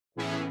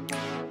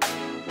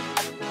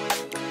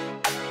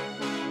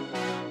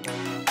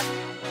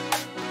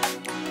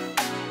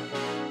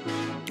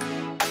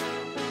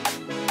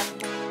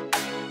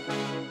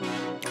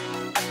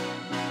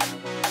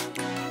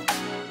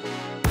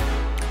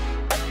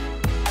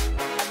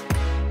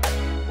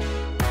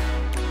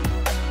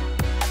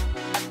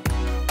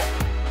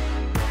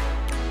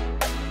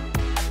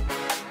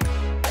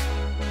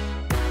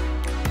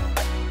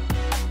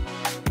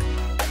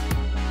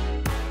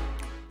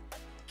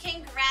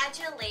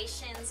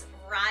Congratulations,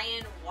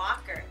 Ryan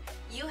Walker.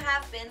 You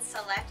have been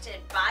selected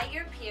by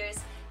your peers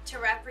to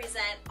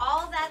represent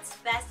all that's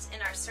best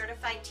in our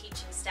certified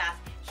teaching staff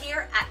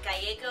here at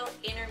Gallego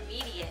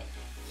Intermediate.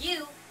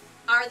 You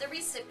are the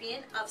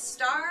recipient of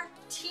Star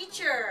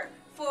Teacher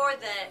for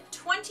the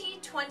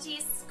 2020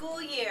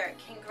 school year.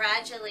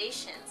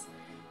 Congratulations.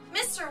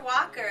 Mr.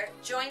 Walker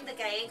joined the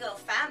Gallego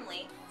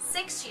family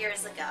 6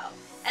 years ago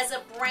as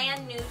a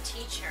brand new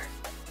teacher.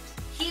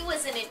 He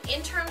was in an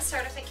interim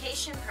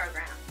certification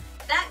program.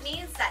 That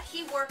means that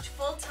he worked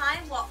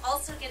full-time while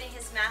also getting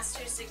his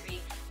master's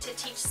degree to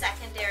teach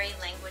secondary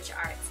language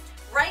arts.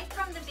 Right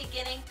from the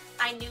beginning,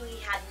 I knew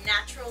he had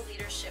natural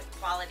leadership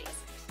qualities.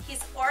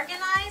 He's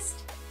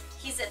organized,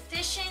 he's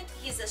efficient,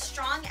 he's a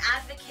strong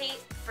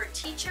advocate for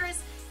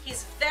teachers,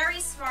 he's very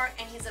smart,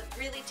 and he's a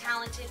really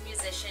talented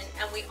musician,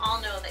 and we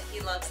all know that he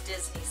loves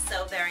Disney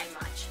so very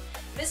much.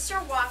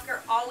 Mr.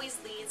 Walker always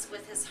leads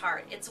with his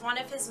heart. It's one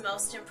of his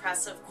most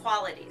impressive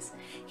qualities.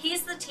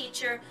 He's the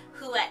teacher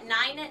who at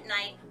 9 at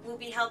night will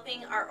be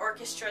helping our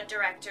orchestra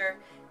director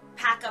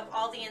pack up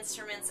all the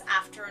instruments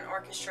after an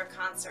orchestra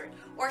concert,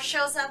 or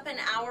shows up an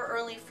hour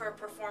early for a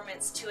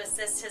performance to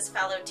assist his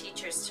fellow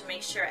teachers to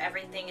make sure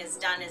everything is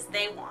done as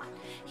they want.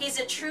 He's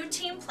a true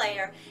team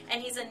player,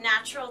 and he's a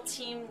natural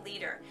team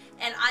leader.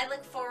 And I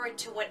look forward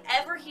to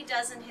whatever he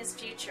does in his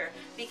future,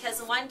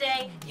 because one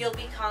day you'll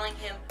be calling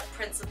him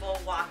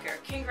Principal Walker.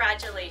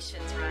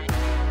 Congratulations, Ryan.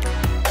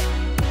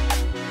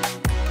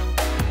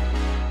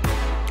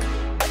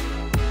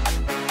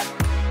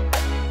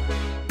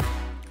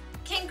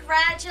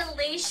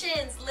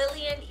 Congratulations,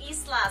 Lillian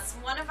Yslas,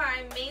 one of our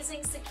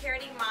amazing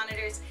security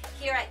monitors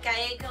here at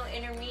Gallego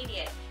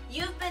Intermediate.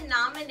 You've been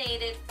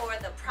nominated for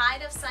the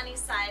Pride of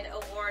Sunnyside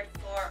Award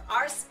for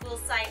our school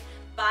site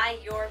by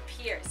your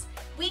peers.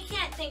 We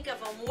can't think of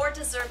a more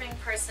deserving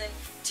person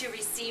to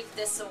receive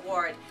this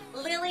award.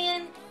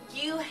 Lillian,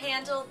 you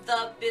handle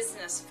the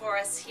business for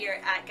us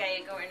here at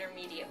Gallego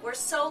Intermediate. We're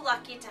so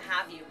lucky to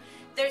have you.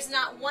 There's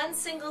not one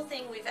single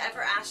thing we've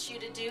ever asked you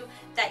to do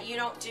that you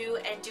don't do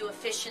and do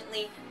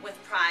efficiently with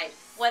pride.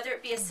 Whether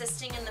it be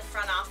assisting in the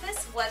front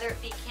office, whether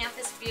it be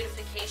campus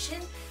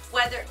beautification,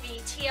 whether it be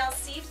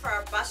TLC for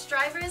our bus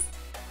drivers.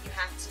 You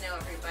have to know,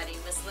 everybody,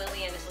 Miss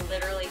Lillian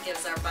literally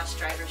gives our bus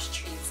drivers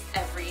treats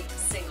every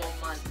single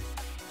month.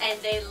 And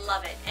they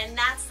love it. And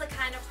that's the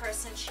kind of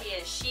person she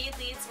is. She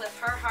leads with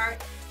her heart.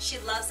 She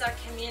loves our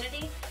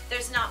community.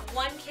 There's not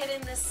one kid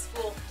in this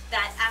school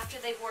that after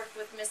they've worked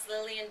with Miss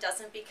Lillian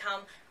doesn't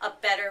become a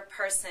better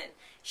person.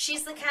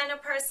 She's the kind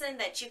of person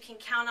that you can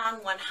count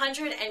on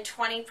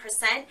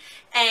 120%,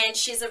 and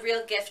she's a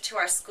real gift to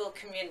our school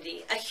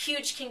community. A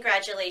huge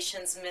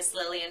congratulations, Miss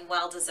Lillian.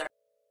 Well deserved.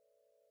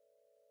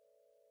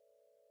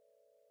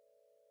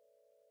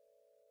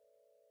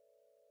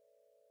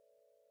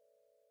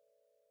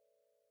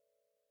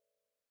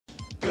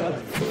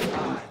 Good.